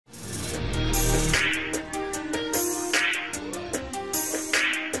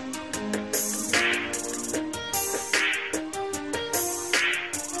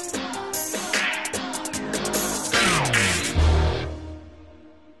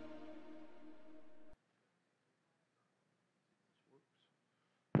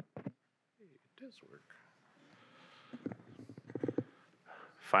does work.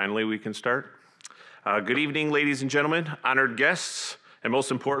 Finally, we can start. Good evening, ladies and gentlemen, honored guests, and most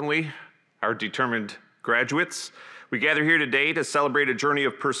importantly, our determined graduates. We gather here today to celebrate a journey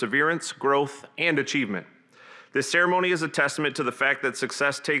of perseverance, growth, and achievement. This ceremony is a testament to the fact that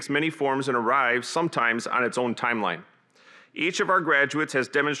success takes many forms and arrives sometimes on its own timeline. Each of our graduates has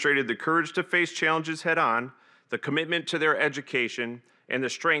demonstrated the courage to face challenges head-on, the commitment to their education, and the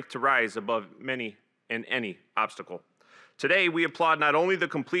strength to rise above many and any obstacle. Today, we applaud not only the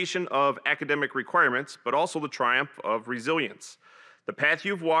completion of academic requirements, but also the triumph of resilience. The path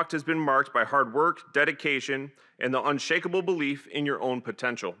you've walked has been marked by hard work, dedication, and the unshakable belief in your own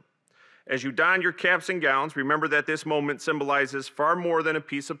potential. As you don your caps and gowns, remember that this moment symbolizes far more than a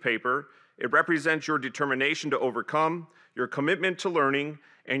piece of paper. It represents your determination to overcome, your commitment to learning,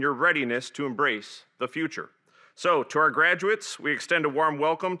 and your readiness to embrace the future. So, to our graduates, we extend a warm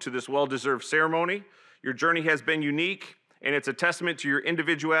welcome to this well-deserved ceremony. Your journey has been unique, and it's a testament to your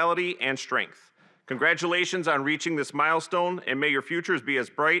individuality and strength. Congratulations on reaching this milestone, and may your futures be as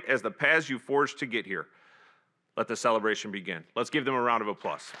bright as the paths you forged to get here. Let the celebration begin. Let's give them a round of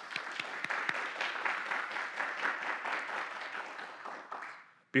applause.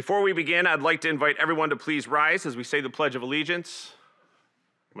 Before we begin, I'd like to invite everyone to please rise as we say the Pledge of Allegiance.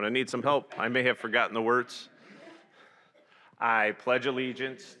 I'm going to need some help. I may have forgotten the words. I pledge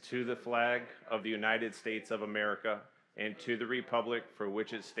allegiance to the flag of the United States of America and to the republic for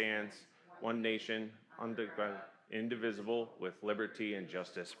which it stands, one nation, under God, indivisible, with liberty and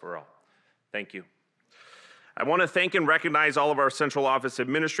justice for all. Thank you. I want to thank and recognize all of our central office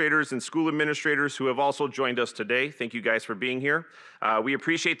administrators and school administrators who have also joined us today. Thank you guys for being here. We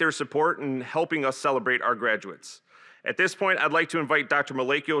appreciate their support in helping us celebrate our graduates. At this point, I'd like to invite Dr.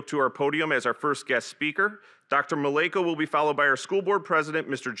 Maleko to our podium as our first guest speaker. Dr. Maleko will be followed by our school board president,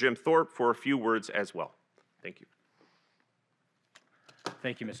 Mr. Jim Thorpe, for a few words as well. Thank you.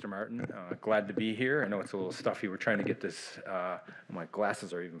 Thank you, Mr. Martin. Glad to be here. I know it's a little stuffy. We're trying to get this, my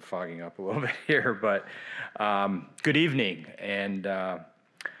glasses are even fogging up a little bit here, but good evening. And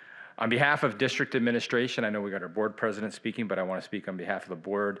on behalf of district administration, I know we got our board president speaking, but I want to speak on behalf of the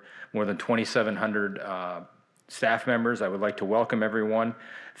board, more than 2,700 staff members. I would like to welcome everyone.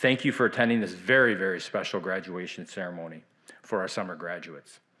 Thank you for attending this very, very special graduation ceremony for our summer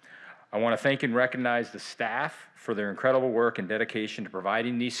graduates. I want to thank and recognize the staff for their incredible work and dedication to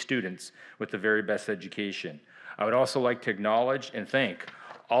providing these students with the very best education. I would also like to acknowledge and thank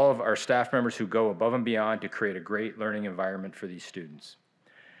all of our staff members who go above and beyond to create a great learning environment for these students.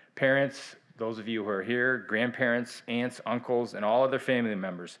 Parents, those of you who are here, grandparents, aunts, uncles, and all other family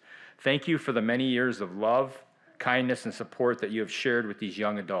members, thank you for the many years of love, kindness, and support that you have shared with these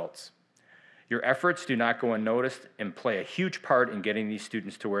young adults. Your efforts do not go unnoticed and play a huge part in getting these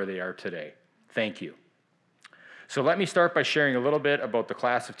students to where they are today. Thank you. So let me start by sharing a little bit about the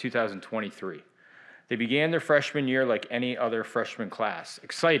class of 2023. They began their freshman year like any other freshman class,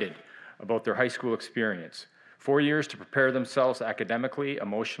 excited about their high school experience. 4 years to prepare themselves academically,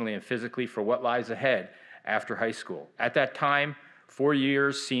 emotionally, and physically for what lies ahead after high school. At that time, 4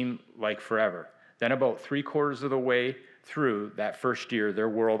 years seemed like forever. Then about 3/4 of the way through that first year,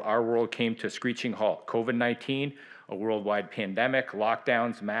 our world came to a screeching halt. COVID-19, a worldwide pandemic,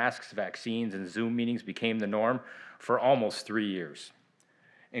 lockdowns, masks, vaccines, and Zoom meetings became the norm for almost 3 years.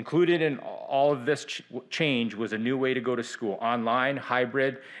 Included in all of this change was a new way to go to school. Online,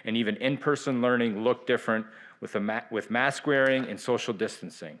 hybrid, and even in-person learning looked different with mask wearing and social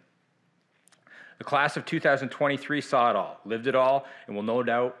distancing. The class of 2023 saw it all, lived it all, and will no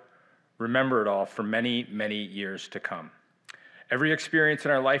doubt remember it all for many, many years to come. Every experience in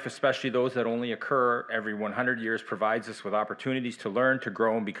our life, especially those that only occur every 100 years, provides us with opportunities to learn, to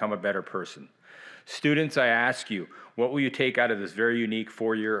grow, and become a better person. Students, I ask you, what will you take out of this very unique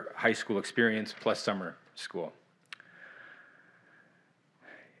 4-year high school experience plus summer school?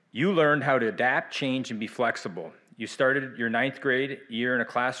 You learned how to adapt, change, and be flexible. You started your 9th grade year in a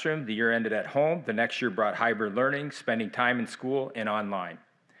classroom. The year ended at home. The next year brought hybrid learning, spending time in school and online.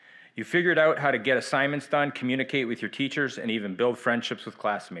 You figured out how to get assignments done, communicate with your teachers, and even build friendships with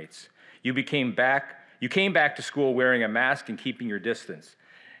classmates. You came back to school wearing a mask and keeping your distance.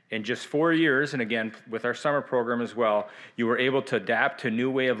 In just 4 years, and again, with our summer program as well, you were able to adapt to a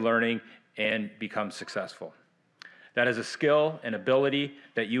new way of learning and become successful. That is a skill and ability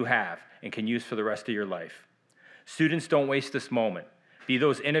that you have and can use for the rest of your life. Students, don't waste this moment. Be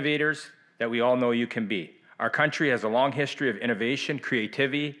those innovators that we all know you can be. Our country has a long history of innovation,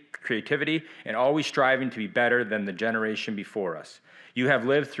 creativity, and always striving to be better than the generation before us. You have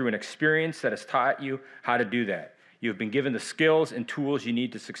lived through an experience that has taught you how to do that. You have been given the skills and tools you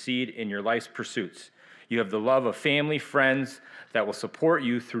need to succeed in your life's pursuits. You have the love of family, friends that will support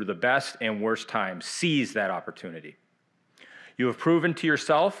you through the best and worst times. Seize that opportunity. You have proven to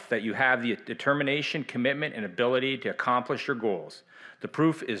yourself that you have the determination, commitment, and ability to accomplish your goals. The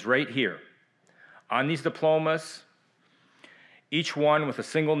proof is right here. On these diplomas, each one with a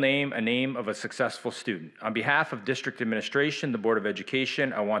single name, a name of a successful student. On behalf of District Administration, the Board of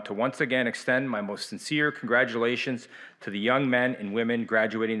Education, I want to once again extend my most sincere congratulations to the young men and women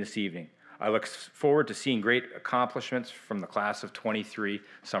graduating this evening. I look forward to seeing great accomplishments from the class of 23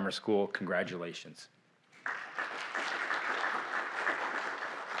 summer school. Congratulations.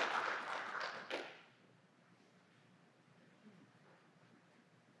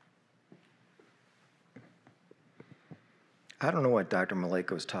 I don't know what Dr.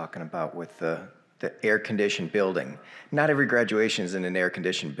 Maleko was talking about with the air-conditioned building. Not every graduation is in an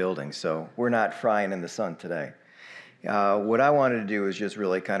air-conditioned building, so we're not frying in the sun today. What I wanted to do is just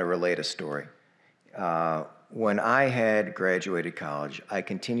really kind of relate a story. When I had graduated college, I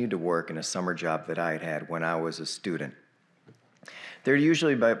continued to work in a summer job that I had had when I was a student. There'd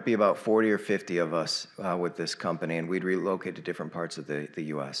usually be about 40 or 50 of us with this company, and we'd relocate to different parts of the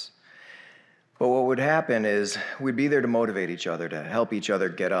U.S. But what would happen is we'd be there to motivate each other, to help each other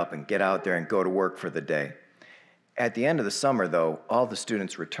get up and get out there and go to work for the day. At the end of the summer, though, all the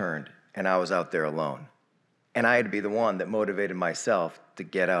students returned, and I was out there alone. And I had to be the one that motivated myself to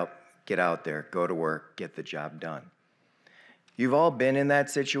get up, get out there, go to work, get the job done. You've all been in that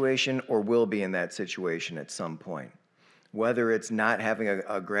situation or will be in that situation at some point. Whether it's not having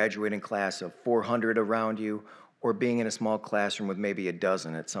a graduating class of 400 around you or being in a small classroom with maybe a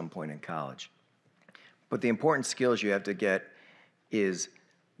dozen at some point in college. But the important skills you have to get is,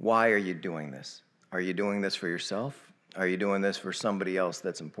 why are you doing this? Are you doing this for yourself? Are you doing this for somebody else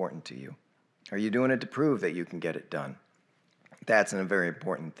that's important to you? Are you doing it to prove that you can get it done? That's a very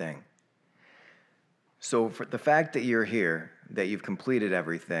important thing. So for the fact that you're here, that you've completed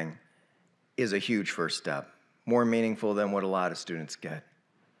everything, is a huge first step, more meaningful than what a lot of students get.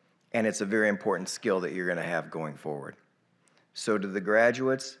 And it's a very important skill that you're going to have going forward. So to the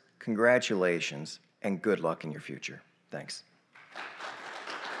graduates, congratulations, and good luck in your future. Thanks.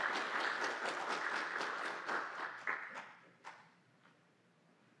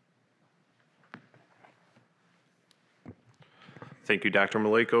 Thank you, Dr.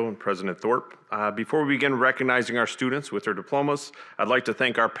 Maleko and President Thorpe. Before we begin recognizing our students with their diplomas, I'd like to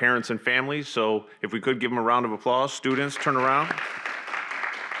thank our parents and families. So if we could give them a round of applause. Students, turn around.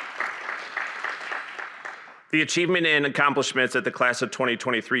 The achievement and accomplishments that the class of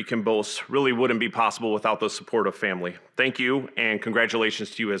 2023 can boast really wouldn't be possible without the support of family. Thank you and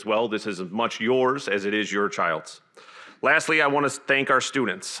congratulations to you as well. This is as much yours as it is your child's. Lastly, I want to thank our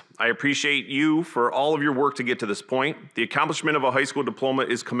students. I appreciate you for all of your work to get to this point. The accomplishment of a high school diploma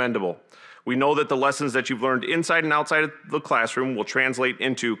is commendable. We know that the lessons that you've learned inside and outside of the classroom will translate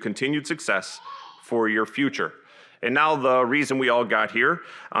into continued success for your future. And now the reason we all got here,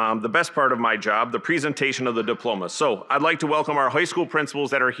 the best part of my job, the presentation of the diploma. So I'd like to welcome our high school principals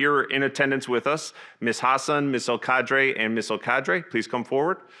that are here in attendance with us, Ms. Hassan, Ms. El-Kadre, and Ms. El-Kadre. Please come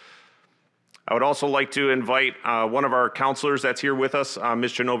forward. I would also like to invite one of our counselors that's here with us,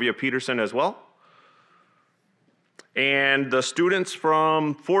 Ms. Genovia Peterson as well. And the students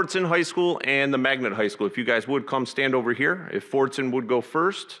from Fordson High School and the Magnet High School. If you guys would come stand over here. If Fordson would go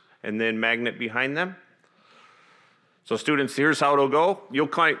first and then Magnet behind them. So students, here's how it'll go. You'll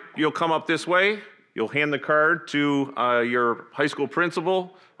come up this way. You'll hand the card to your high school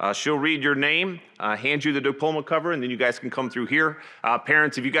principal. She'll read your name, hand you the diploma cover, and then you guys can come through here.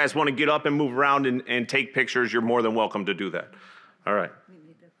 Parents, if you guys want to get up and move around and take pictures, you're more than welcome to do that. All right.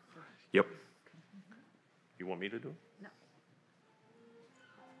 Yep. You want me to do it? No.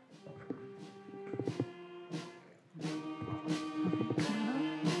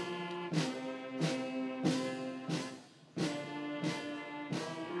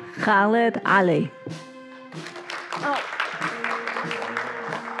 Khaled Ali.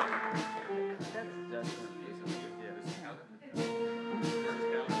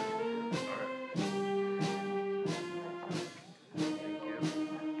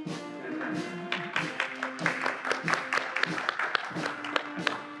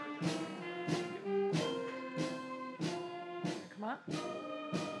 Come on.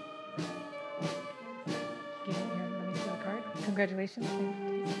 Give me here. Let me see the card. Congratulations.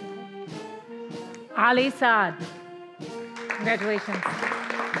 Ali Saad. Congratulations.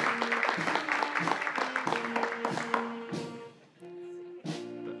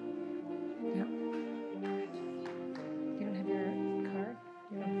 Yep. You don't have your card?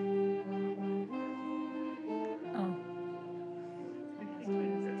 Oh.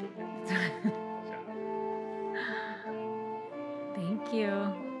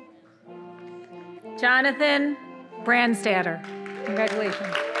 Jonathan Brandstatter.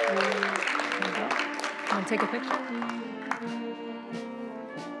 Congratulations. Want to take a picture?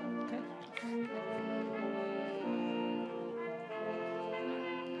 Okay.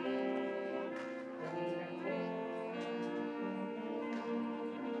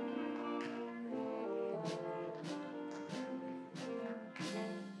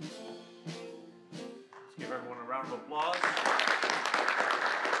 Let's give everyone a round of applause.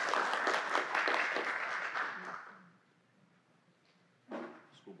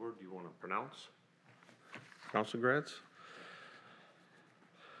 School board, do you want to pronounce the grads?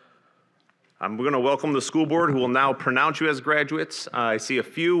 I'm going to welcome the school board who will now pronounce you as graduates. I see a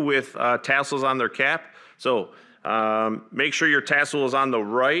few with tassels on their cap. So make sure your tassel is on the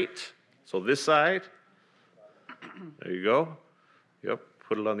right. So this side. There you go. Yep,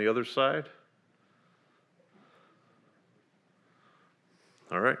 put it on the other side.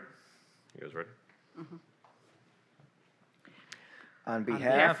 All right. You guys ready? Mm-hmm. On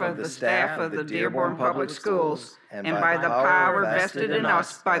behalf of the staff of the Dearborn Public Schools, and by the power vested in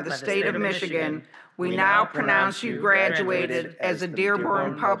us by the state of Michigan, we now pronounce you graduated as the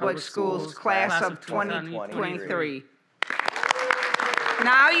Dearborn Public Schools class of 2023.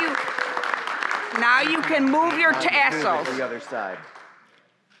 Now you can move your tassels. The other side.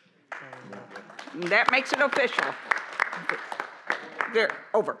 That makes it official. There,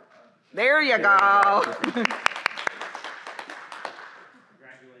 over. There you go.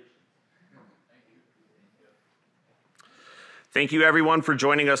 Thank you everyone for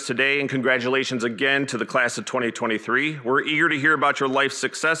joining us today, and congratulations again to the class of 2023. We're eager to hear about your life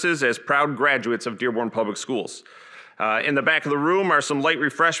successes as proud graduates of Dearborn Public Schools. In the back of the room are some light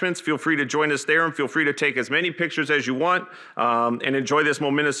refreshments. Feel free to join us there, and feel free to take as many pictures as you want and enjoy this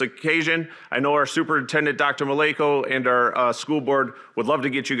momentous occasion. I know our superintendent, Dr. Maleko, and our school board would love to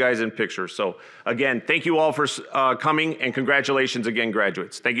get you guys in pictures. So again, thank you all for coming, and congratulations again,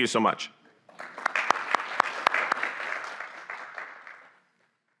 graduates. Thank you so much.